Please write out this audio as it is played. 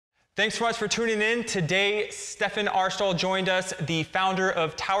Thanks so much for tuning in. Today, Stephan Aarstol joined us, the founder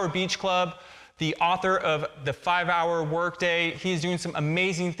of Tower Beach Club, the author of The 5-Hour Workday. He's doing some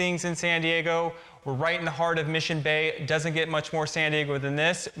amazing things in San Diego. We're right in the heart of Mission Bay. Doesn't get much more San Diego than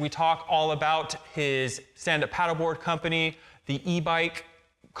this. We talk all about his stand-up paddleboard company, the e-bike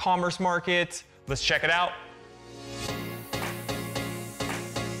commerce market. Let's check it out.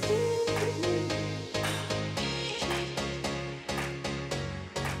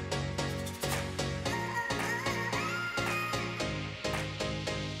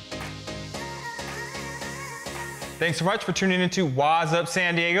 Thanks so much for tuning into Waz Up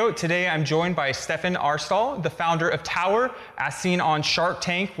San Diego. Today I'm joined by Stephan Aarstol, the founder of Tower, as seen on Shark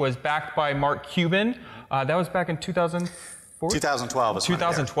Tank, was backed by Mark Cuban. That was back in 2004? 2012.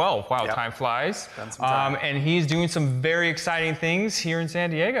 2012. Wow, yep. Time flies. Spent some time. And he's doing some very exciting things here in San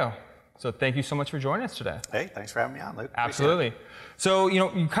Diego. So thank you so much for joining us today. Hey, thanks for having me on, Luke. Absolutely. So,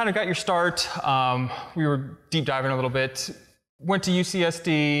 you kind of got your start. We were deep diving a little bit. Went to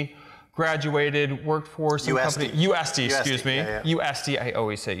UCSD. Graduated, worked for some company, USD, excuse me, yeah. USD, I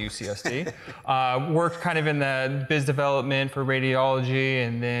always say UCSD. Worked kind of in the biz development for radiology,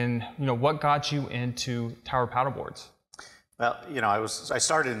 and then, what got you into Tower Paddleboards? Well, I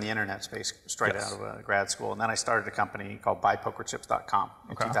started in the internet space straight out of grad school, and then I started a company called buypokerchips.com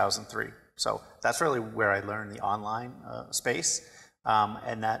in 2003. So that's really where I learned the online space,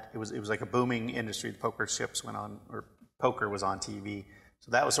 and that it was like a booming industry. The poker chips went on, or poker was on TV. So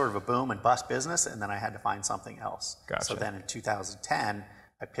that was sort of a boom and bust business, and then I had to find something else. Gotcha. So then in 2010,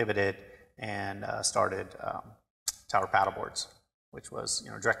 I pivoted and started Tower Paddleboards, which was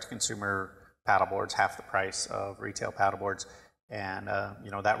direct-to-consumer paddleboards, half the price of retail paddleboards, and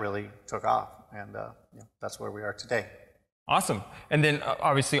that really took off, and that's where we are today. Awesome. And then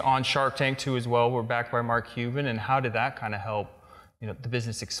obviously on Shark Tank too as well, we're backed by Mark Cuban, and how did that kind of help the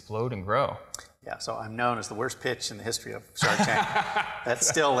business explode and grow? Yeah, so I'm known as the worst pitch in the history of Shark Tank. That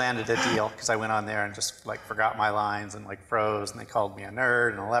still landed a deal because I went on there and just forgot my lines and froze, and they called me a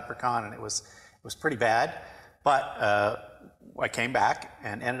nerd and a leprechaun, and it was pretty bad. But I came back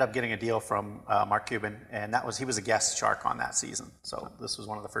and ended up getting a deal from Mark Cuban, and he was a guest shark on that season. So this was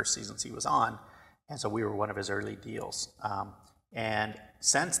one of the first seasons he was on, and so we were one of his early deals. And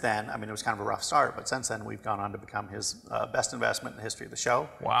since then, it was kind of a rough start, but since then we've gone on to become his best investment in the history of the show.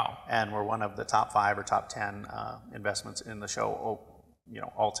 Wow. And we're one of the top 5 or top 10 investments in the show,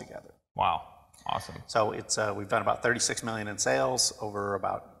 altogether. Wow. Awesome. So it's we've done about 36 million in sales over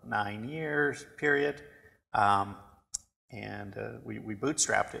about 9 years period. We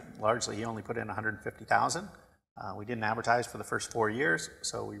bootstrapped it largely. He only put in 150,000. We didn't advertise for the first 4 years,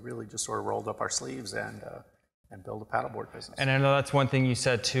 so we really just sort of rolled up our sleeves and build a paddleboard business. And I know that's one thing you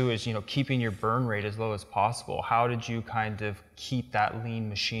said too, is keeping your burn rate as low as possible. How did you kind of keep that lean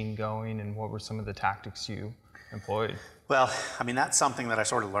machine going, and what were some of the tactics you employed? Well, that's something that I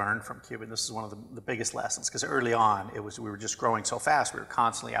sort of learned from Cuban. This is one of the biggest lessons, because early on we were just growing so fast. We were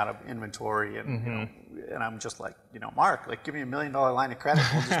constantly out of inventory, and and I'm just like, Mark, give me $1 million line of credit.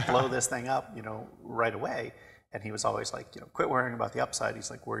 We'll just blow this thing up, right away. And he was always like, quit worrying about the upside.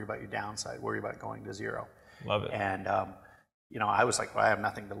 He's like, worry about your downside. Worry about going to zero. Love it. And I was like, well, I have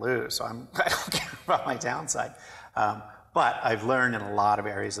nothing to lose, so I don't care about my downside. But I've learned in a lot of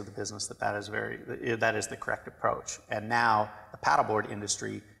areas of the business that is the correct approach. And now the paddleboard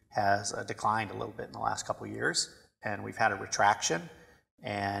industry has declined a little bit in the last couple of years, and we've had a retraction.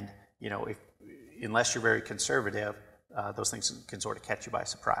 And unless you're very conservative, those things can sort of catch you by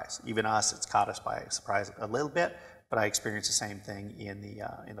surprise. Even us, it's caught us by surprise a little bit. But I experienced the same thing in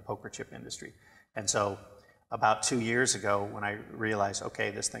the poker chip industry. And so about 2 years ago, when I realized,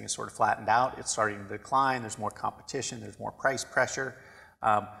 okay, this thing is sort of flattened out, it's starting to decline, there's more competition, there's more price pressure,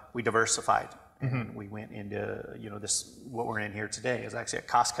 we diversified. And we went into, what we're in here today is actually a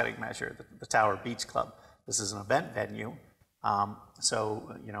cost-cutting measure, the Tower Beach Club. This is an event venue,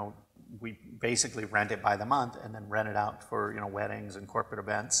 so we basically rent it by the month and then rent it out for weddings and corporate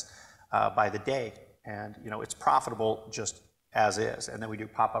events by the day. And it's profitable just as is. And then we do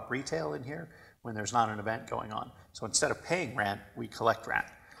pop-up retail in here when there's not an event going on. So instead of paying rent, we collect rent.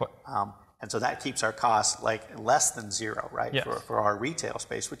 And so that keeps our costs less than zero, right? Yes. For our retail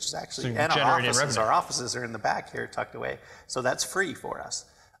space, which is actually, so and our offices are in the back here tucked away. So that's free for us.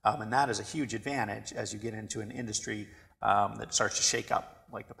 And that is a huge advantage as you get into an industry that starts to shake up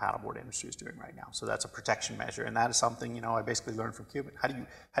like the paddleboard industry is doing right now. So that's a protection measure. And that is something, I basically learned from Cuban. How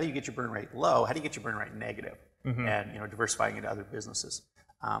do you get your burn rate low? How do you get your burn rate negative? And, diversifying into other businesses.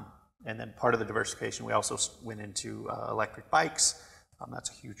 And then part of the diversification, we also went into electric bikes.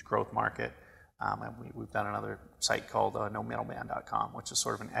 That's a huge growth market. And we've done another site called nomiddleman.com, which is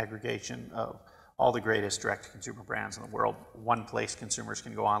sort of an aggregation of all the greatest direct-to-consumer brands in the world. One place consumers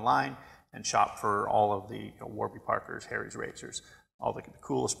can go online and shop for all of the Warby Parkers, Harry's Razors, all the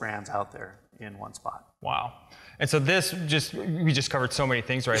coolest brands out there in one spot. Wow. And so we just covered so many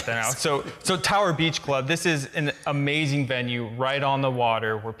things right now. So Tower Beach Club, this is an amazing venue right on the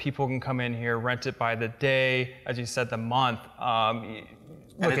water where people can come in here, rent it by the day, as you said, the month.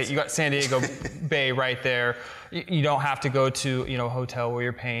 You got San Diego Bay right there. You don't have to go to a hotel where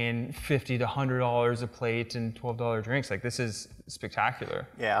you're paying $50 to $100 a plate and $12 drinks. Like, this is spectacular.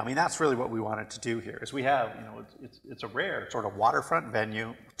 Yeah, I mean, that's really what we wanted to do here. Is we have it's a rare sort of waterfront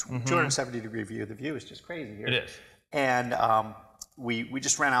venue, 270-degree view. The view is just crazy here. It is. And we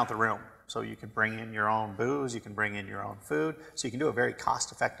just rent out the room. So you can bring in your own booze, you can bring in your own food. So you can do a very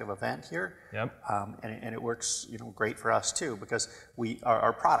cost-effective event here. Yep. And it works, great for us too, because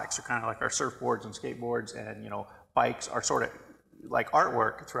our products are kind of like our surfboards and skateboards, and bikes are sort of like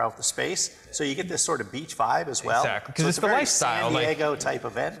artwork throughout the space. So you get this sort of beach vibe as well. Exactly, because it's the lifestyle. San Diego type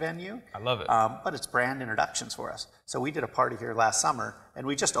event venue. I love it. But it's brand introductions for us. So we did a party here last summer, and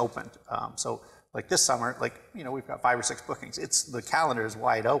we just opened. Like this summer, we've got 5 or 6 bookings. The calendar is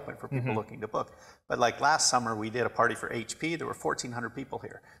wide open for people looking to book. But like last summer, we did a party for HP. There were 1,400 people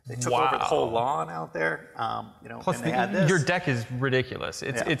here. They took over the whole lawn out there. Plus, and they had this. Your deck is ridiculous.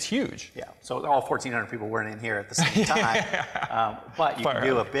 It's huge. Yeah. So all 1,400 people weren't in here at the same time. But you can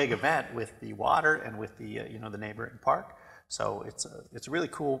do a big event with the water and with the the neighboring park. So it's a really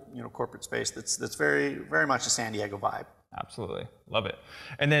cool corporate space that's very very much a San Diego vibe. Absolutely. Love it.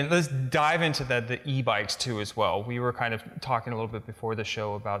 And then let's dive into the e-bikes too as well. We were kind of talking a little bit before the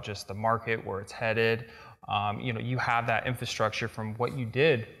show about just the market, where it's headed. You have that infrastructure from what you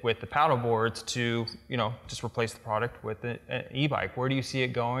did with the paddleboards to, just replace the product with an e-bike. Where do you see it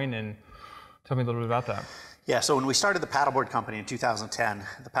going? And tell me a little bit about that. Yeah, so when we started the paddleboard company in 2010,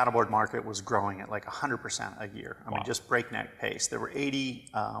 the paddleboard market was growing at like 100% a year. I mean, just breakneck pace. There were 80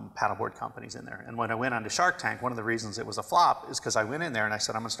 paddleboard companies in there. And when I went onto Shark Tank, one of the reasons it was a flop is because I went in there and I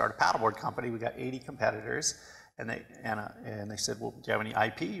said, I'm going to start a paddleboard company. We got 80 competitors. And they said, well, do you have any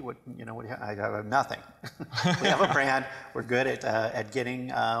IP? What do you have? I have nothing. We have a brand. We're good at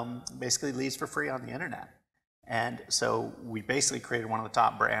getting basically leads for free on the internet. And so we basically created one of the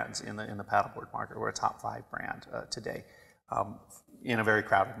top brands in the paddleboard market. We're a top 5 brand today in a very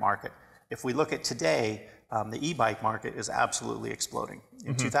crowded market. If we look at today, the e-bike market is absolutely exploding.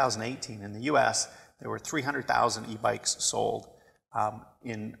 In 2018, in the US, there were 300,000 e-bikes sold.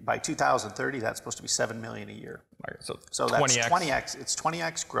 By 2030, that's supposed to be 7 million a year. So that's 20x. It's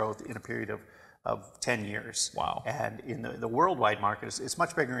 20x growth in a period of 10 years. Wow. And in the worldwide market, it's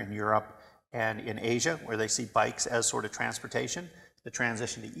much bigger in Europe and in Asia, where they see bikes as sort of transportation. The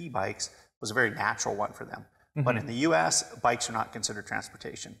transition to e-bikes was a very natural one for them. But in the US, bikes are not considered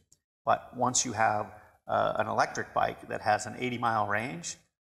transportation. But once you have an electric bike that has an 80-mile range,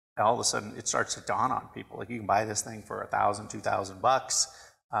 all of a sudden it starts to dawn on people. Like, you can buy this thing for $1,000,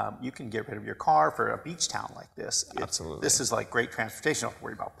 $2,000. You can get rid of your car for a beach town like this. Absolutely. This is like great transportation. You don't have to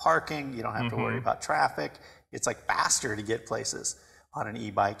worry about parking. You don't have to worry about traffic. It's like faster to get places on an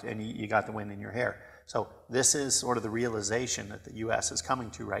e-bike, and you got the wind in your hair. So this is sort of the realization that the US is coming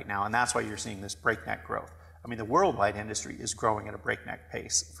to right now, and that's why you're seeing this breakneck growth. I mean, the worldwide industry is growing at a breakneck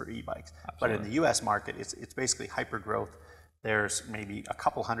pace for e-bikes. But in the US market, it's basically hyper growth. There's maybe a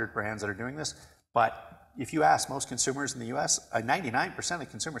couple hundred brands that are doing this, but if you ask most consumers in the US, 99% of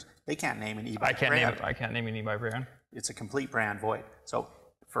consumers, they can't name an e-bike brand. I can't name an e-bike brand. It's a complete brand void. So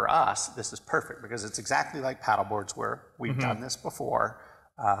for us, this is perfect because it's exactly like paddleboards were. We've done this before.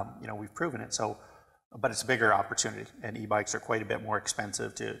 We've proven it. So, but it's a bigger opportunity, and e-bikes are quite a bit more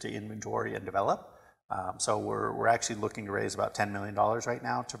expensive to inventory and develop. So we're actually looking to raise about $10 million right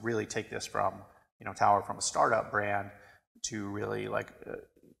now to really take this from, Tower, from a startup brand to really like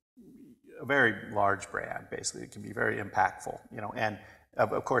a very large brand. Basically, it can be very impactful. And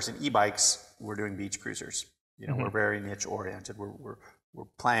of course in e-bikes, we're doing beach cruisers. We're very niche oriented. We're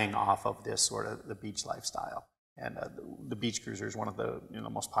playing off of this sort of the beach lifestyle. And the beach cruiser is one of the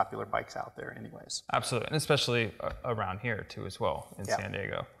most popular bikes out there anyways. Absolutely, and especially around here too as well in San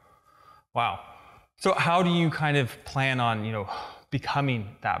Diego. Wow. So how do you kind of plan on,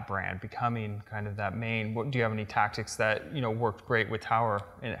 becoming that brand, becoming kind of that main? Do you have any tactics that, worked great with Tower,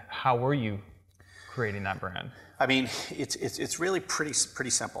 and how were you creating that brand? I mean, it's really pretty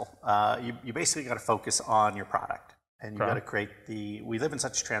simple. You basically got to focus on your product. And you got to create we live in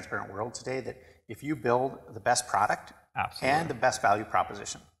such a transparent world today that if you build the best product and the best value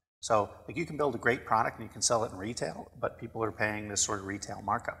proposition. So like, you can build a great product and you can sell it in retail, but people are paying this sort of retail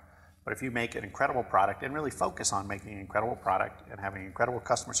markup. But if you make an incredible product and really focus on making an incredible product and having incredible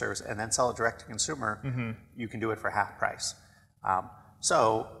customer service and then sell it direct to consumer, you can do it for half price.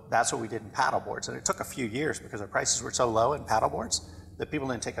 So that's what we did in paddleboards. And it took a few years because our prices were so low in paddleboards that people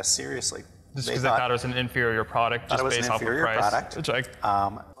didn't take us seriously. Just because they thought it was an inferior product, just based off of price. It's like,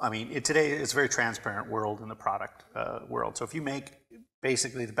 I mean, today it's a very transparent world in the product world. So if you make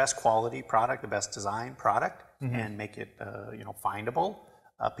basically the best quality product, the best design product, and make it findable,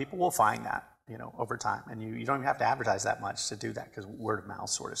 people will find that over time, and you don't even have to advertise that much to do that because word of mouth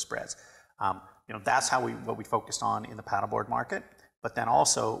sort of spreads. That's what we focused on in the paddleboard market. But then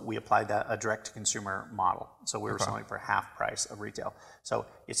also we applied that a direct-to-consumer model. So we were selling for half price of retail. So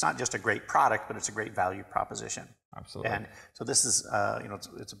it's not just a great product, but it's a great value proposition. Absolutely. And so this is,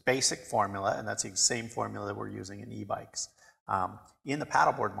 it's a basic formula, and that's the same formula that we're using in e-bikes. In the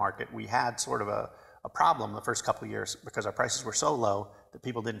paddleboard market, we had sort of a problem the first couple of years because our prices were so low that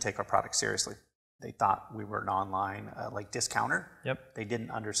people didn't take our product seriously. They thought we were an online discounter. Yep. They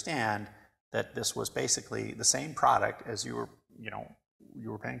didn't understand that this was basically the same product as you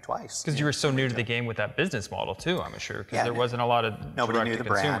were paying twice. Because you were so new to the game with that business model too, I'm sure. Because there wasn't a lot of nobody knew the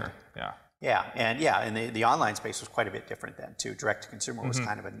brand. Yeah. And the online space was quite a bit different then too. Direct to consumer was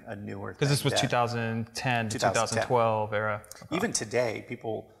kind of a newer thing. Because this was 2010 to 2012 era. Okay. Even today,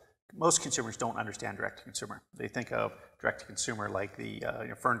 most consumers don't understand direct to consumer. They think of direct to consumer like the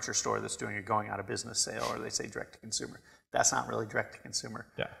furniture store that's doing a going out of business sale, or they say direct to consumer. That's not really direct to consumer.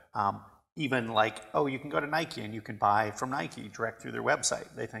 Yeah. Even like, you can go to Nike and you can buy from Nike direct through their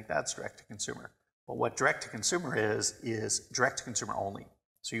website. They think that's direct to consumer. But what direct to consumer is direct to consumer only.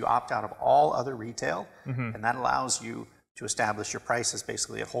 So you opt out of all other retail, and that allows you to establish your prices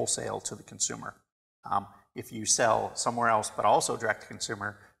basically at wholesale to the consumer. If you sell somewhere else but also direct to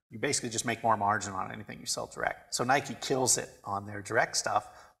consumer, you basically just make more margin on anything you sell direct. So Nike kills it on their direct stuff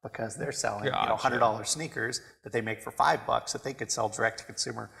because they're selling $100 sneakers that they make for $5 that they could sell direct to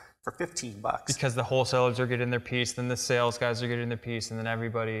consumer for $15. Because the wholesalers are getting their piece, then the sales guys are getting their piece, and then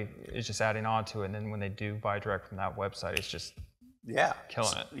everybody is just adding on to it. And then when they do buy direct from that website, it's just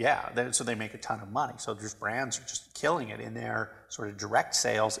killing it. Yeah, so they make a ton of money. So just brands are just killing it in their sort of direct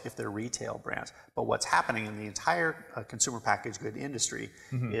sales if they're retail brands. But what's happening in the entire consumer packaged good industry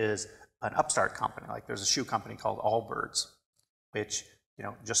is an upstart company. Like there's a shoe company called Allbirds, which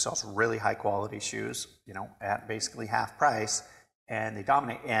just sells really high quality shoes, at basically half price. And they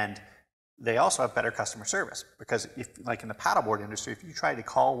dominate, and they also have better customer service because if, like in the paddleboard industry, if you try to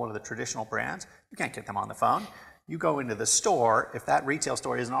call one of the traditional brands, you can't get them on the phone. You go into the store, if that retail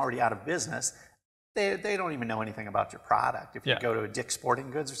store isn't already out of business, they don't even know anything about your product. If you go to a Dick's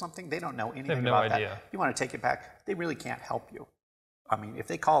Sporting Goods or something, they don't know anything about that. You want to take it back, they really can't help you. I mean, if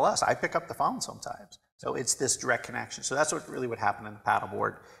they call us, I pick up the phone sometimes. So it's this direct connection. So that's what happened in the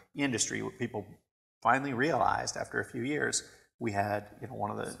paddleboard industry, where people finally realized after a few years, we had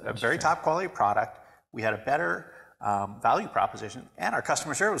a very top quality product. We had a better value proposition, and our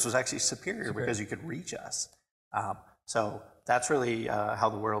customer service was actually superior because you could reach us. So that's really how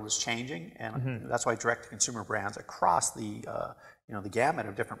the world is changing, and that's why direct-to-consumer brands across the the gamut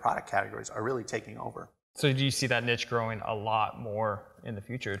of different product categories are really taking over. So do you see that niche growing a lot more in the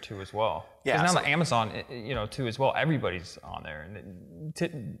future too, as well? Yeah. Because now Amazon, too, as well. Everybody's on there,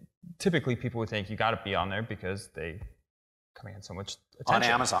 and typically people would think you got to be on there because they command so much attention.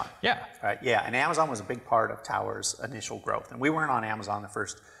 On Amazon. Yeah. Right. Yeah, and Amazon was a big part of Tower's initial growth, and we weren't on Amazon the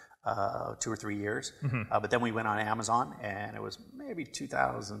first 2 or 3 years, but then we went on Amazon, and it was maybe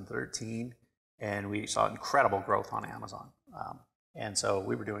 2013, and we saw incredible growth on Amazon. And so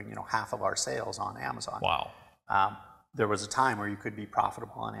we were doing half of our sales on Amazon. Wow. There was a time where you could be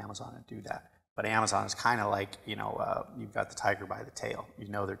profitable on Amazon and do that. But Amazon is kind of like, you've got the tiger by the tail.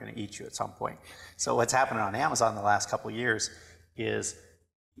 They're going to eat you at some point. So what's happening on Amazon the last couple of years is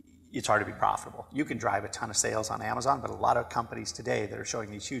it's hard to be profitable. You can drive a ton of sales on Amazon, but a lot of companies today that are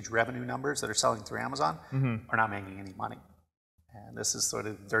showing these huge revenue numbers that are selling through Amazon are not making any money. And this is sort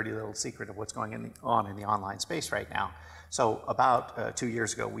of the dirty little secret of what's going on in the online space right now. So about 2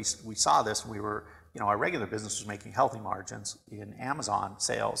 years ago, we saw this, and we were, our regular business was making healthy margins in Amazon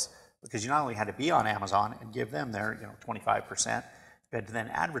sales, because you not only had to be on Amazon and give them their 25%, you had to then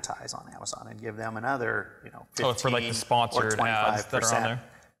advertise on Amazon and give them another 15 for like the sponsored or 25%. Ads that are on there.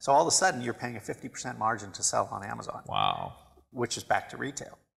 So all of a sudden you're paying a 50% margin to sell on Amazon. Wow. Which is back to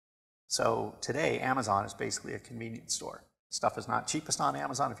retail. So today Amazon is basically a convenience store. Stuff is not cheapest on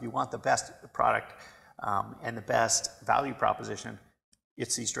Amazon. If you want the best product and the best value proposition,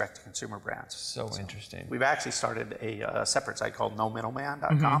 it's these direct-to-consumer brands. So interesting. We've actually started a separate site called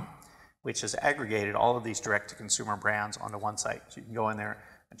NoMiddleman.com, which has aggregated all of these direct-to-consumer brands onto one site. So you can go in there,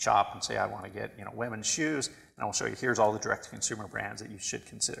 and shop and say, I want to get, you know, women's shoes, and I'll show you, here's all the direct-to-consumer brands that you should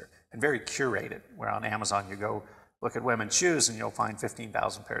consider. And very curated, where on Amazon you go look at women's shoes and you'll find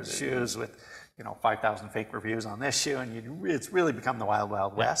 15,000 pairs of shoes with, you know, 5,000 fake reviews on this shoe, and it's really become the wild,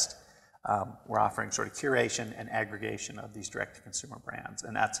 wild west. We're offering sort of curation and aggregation of these direct-to-consumer brands,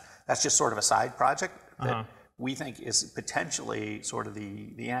 and that's just sort of a side project that we think is potentially sort of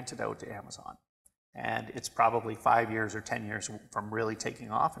the antidote to Amazon. And it's probably 5 years or 10 years from really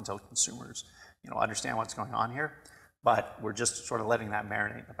taking off until consumers, you know, understand what's going on here. But we're just sort of letting that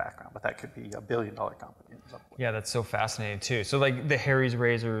marinate in the background. But that could be $1 billion company. Yeah, that's so fascinating too. So like the Harry's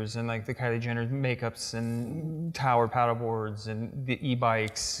razors and like the Kylie Jenner makeups and Tower paddleboards and the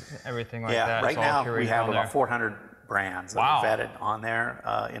e-bikes, everything like that. Yeah, right now we have about 400 brands that are vetted on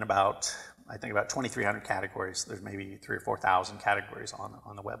there in about, I think about 2,300 categories. There's maybe 3,000 or 4,000 categories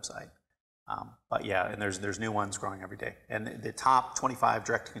on the website. But yeah, and there's new ones growing every day. And the top 25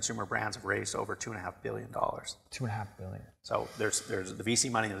 direct-to-consumer brands have raised over $2.5 billion. $2.5 billion. So there's the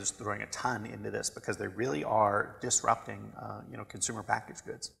VC money that's throwing a ton into this because they really are disrupting, you know, consumer packaged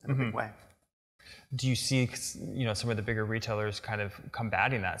goods in a big way. Do you see, you know, some of the bigger retailers kind of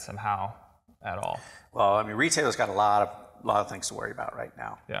combating that somehow at all? Well, I mean, retailers got a lot of things to worry about right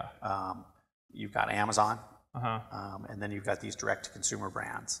now. Yeah. You've got Amazon, and then you've got these direct-to-consumer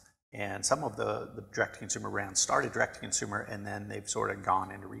brands. And some of the direct-to-consumer brands started direct-to-consumer, and then they've sort of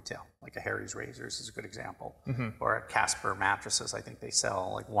gone into retail. Like a Harry's razors is a good example, or a Casper mattresses. I think they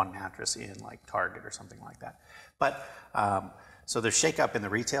sell like one mattress in like Target or something like that. But so there's shake-up in the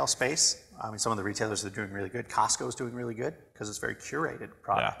retail space. I mean, some of the retailers are doing really good. Costco's doing really good because it's very curated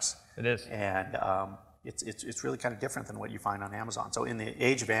products. Yeah, it is. And it's really kind of different than what you find on Amazon. So in the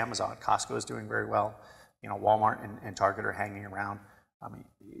age of Amazon, Costco is doing very well. You know, Walmart and Target are hanging around. I mean,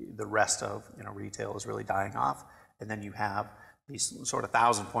 the rest of, you know, retail is really dying off, and then you have these sort of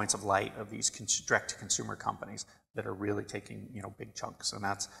 1,000 points of light of these direct-to-consumer companies that are really taking, you know, big chunks, and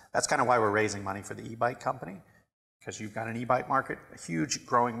that's kind of why we're raising money for the e-bike company, because you've got an e-bike market, a huge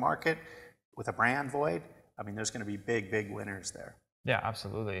growing market with a brand void. I mean, there's going to be big winners there. Yeah,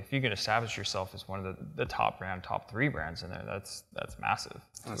 absolutely. If you can establish yourself as one of the top 3 brands in there, that's massive.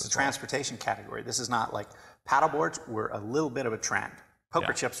 And it's a transportation category. This is not like paddleboards were a little bit of a trend.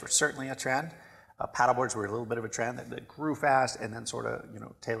 Poker chips were certainly a trend. Paddleboards were a little bit of a trend that grew fast and then sort of, you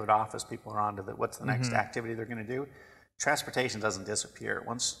know, tailored off as people are on to what's the next activity they're going to do. Transportation doesn't disappear.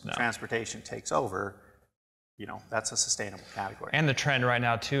 Once transportation takes over, you know, that's a sustainable category. And the trend right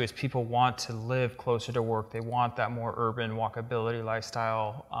now too is people want to live closer to work. They want that more urban walkability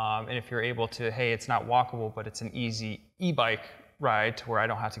lifestyle. And if you're able to, hey, it's not walkable, but it's an easy e-bike ride to where I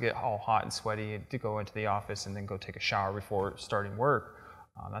don't have to get all hot and sweaty to go into the office and then go take a shower before starting work.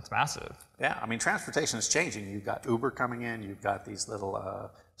 That's massive. Yeah, I mean, transportation is changing. You've got Uber coming in. You've got these little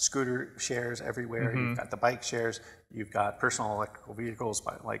scooter shares everywhere. You've got the bike shares. You've got personal electrical vehicles,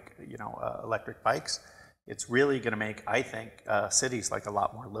 like, you know, electric bikes. It's really going to make, I think, cities like a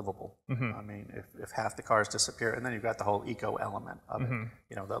lot more livable. I mean, if half the cars disappear, and then you've got the whole eco element of it.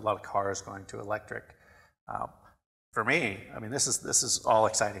 You know, a lot of cars going to electric. For me, I mean, this is all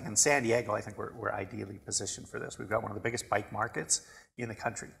exciting. In San Diego, I think we're ideally positioned for this. We've got one of the biggest bike markets in the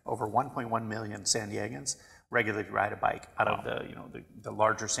country. Over 1.1 million San Diegans regularly ride a bike out of the, you know, the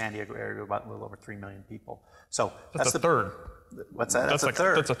larger San Diego area, about a little over 3 million people. So that's a third. What's that? That's a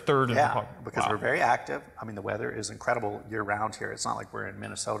third. That's a third. Yeah, because we're very active. I mean, the weather is incredible year round here. It's not like we're in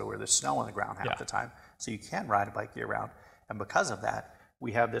Minnesota where there's snow on the ground half the time. So you can ride a bike year round. And because of that,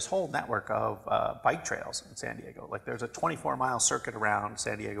 we have this whole network of bike trails in San Diego. Like there's a 24-mile circuit around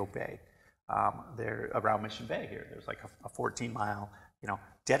San Diego Bay. There around Mission Bay here. There's like a 14-mile, you know,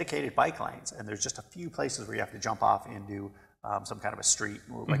 dedicated bike lanes, and there's just a few places where you have to jump off into some kind of a street,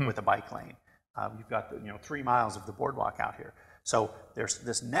 like with a bike lane. You've got 3 miles of the boardwalk out here. So there's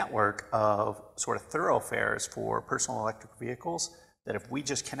this network of sort of thoroughfares for personal electric vehicles that if we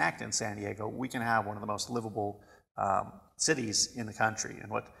just connect in San Diego, we can have one of the most livable cities in the country. And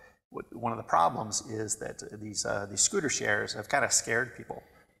one of the problems is that these scooter shares have kind of scared people.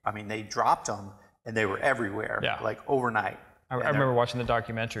 I mean, they dropped them and they were everywhere, like overnight. I remember watching the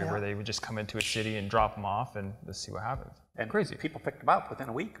documentary where they would just come into a city and drop them off and let's see what happens. And crazy. People picked them up within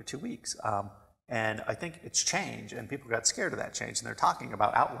a week or 2 weeks. And I think it's changed, and people got scared of that change. And they're talking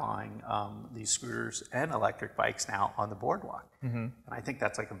about outlawing these scooters and electric bikes now on the boardwalk. And I think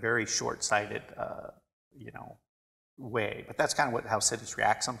that's like a very short-sighted, way. But that's kind of how cities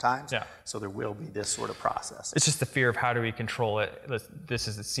react sometimes. Yeah. So there will be this sort of process. It's just the fear of how do we control it.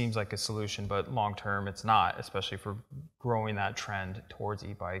 It seems like a solution, but long term it's not, especially for growing that trend towards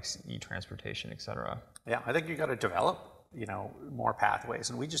e-bikes, e-transportation, et cetera. Yeah, I think you got to develop more pathways.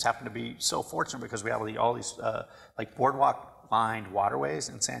 And we just happen to be so fortunate because we have all these like boardwalk lined waterways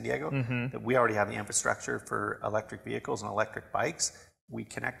in San Diego that we already have the infrastructure for electric vehicles and electric bikes. We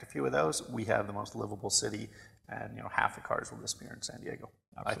connect a few of those. We have the most livable city, and half the cars will disappear in San Diego.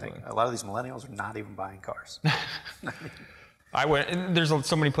 Absolutely. I think a lot of these millennials are not even buying cars. There's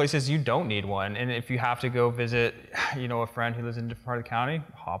so many places you don't need one, and if you have to go visit, a friend who lives in a different part of the county,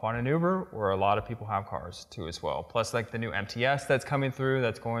 hop on an Uber, or a lot of people have cars too as well. Plus, like the new MTS that's coming through,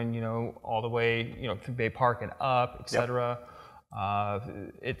 that's going, all the way, through Bay Park and up, etc.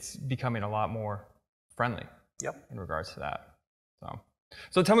 It's becoming a lot more friendly. In regards to that.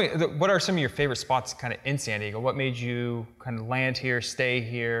 So tell me, what are some of your favorite spots kind of in San Diego? What made you kind of land here, stay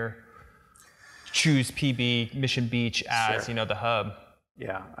here, choose PB, Mission Beach as, the hub?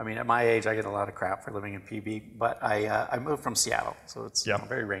 Yeah, I mean, at my age, I get a lot of crap for living in PB, but I moved from Seattle, so it's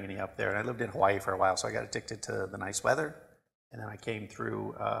very rainy up there. And I lived in Hawaii for a while, so I got addicted to the nice weather. And then I came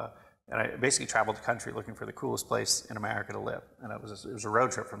through, and I basically traveled the country looking for the coolest place in America to live. And it was a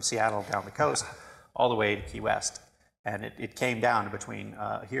road trip from Seattle down the coast all the way to Key West. And it came down to between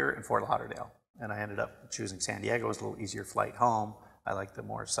here and Fort Lauderdale. And I ended up choosing San Diego. It was a little easier flight home. I like the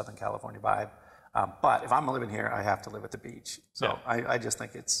more Southern California vibe. But if I'm living here, I have to live at the beach. So I just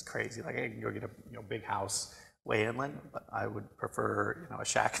think it's crazy. Like I can go get a big house way inland, but I would prefer a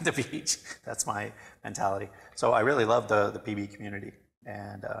shack at the beach. That's my mentality. So I really love the PB community.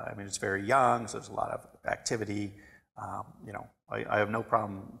 And I mean, it's very young, so there's a lot of activity. I have no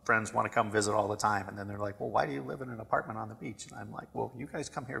problem. Friends want to come visit all the time, and then they're like, "Well, why do you live in an apartment on the beach?" And I'm like, "Well, you guys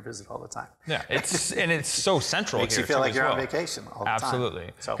come here visit all the time." Yeah, it's so central. Makes here you feel like you're well. on vacation all the time.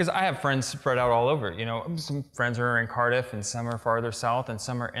 Absolutely. Because I have friends spread out all over. Some friends are in Cardiff, and some are farther south, and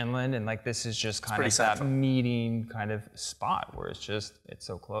some are inland, and like this is just kind of that meeting kind of spot where it's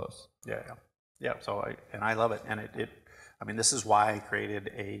so close. Yeah. So I love it, and I mean, this is why I created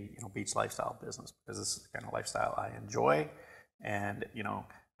a beach lifestyle business, because this is the kind of lifestyle I enjoy, and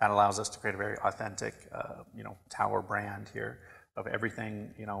that allows us to create a very authentic Tower brand here of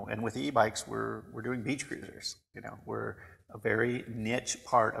everything. And with the e-bikes, we're doing beach cruisers. We're a very niche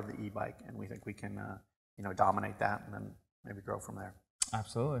part of the e-bike, and we think we can dominate that and then maybe grow from there.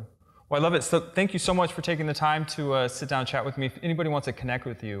 Absolutely. Well, I love it. So thank you so much for taking the time to sit down and chat with me. If anybody wants to connect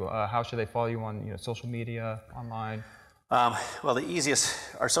with you, how should they follow you on social media, online? Well,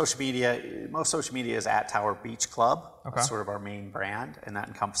 our social media, most social media is at Tower Beach Club. Okay. That's sort of our main brand, and that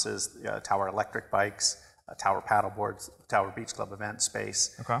encompasses Tower electric bikes, Tower Paddleboards, Tower Beach Club event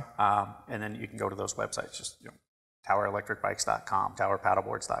space. Okay. And then you can go to those websites, just towerelectricbikes.com,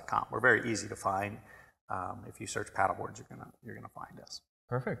 towerpaddleboards.com. We're very easy to find. If you search paddleboards, you're gonna find us.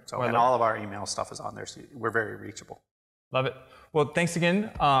 Perfect. So, and all of our email stuff is on there, so we're very reachable. Love it. Well, thanks again.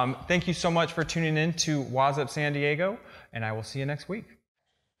 Thank you so much for tuning in to Waz Up San Diego, and I will see you next week.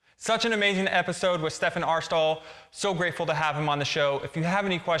 Such an amazing episode with Stephan Aarstol. So grateful to have him on the show. If you have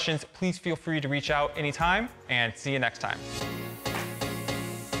any questions, please feel free to reach out anytime, and see you next time.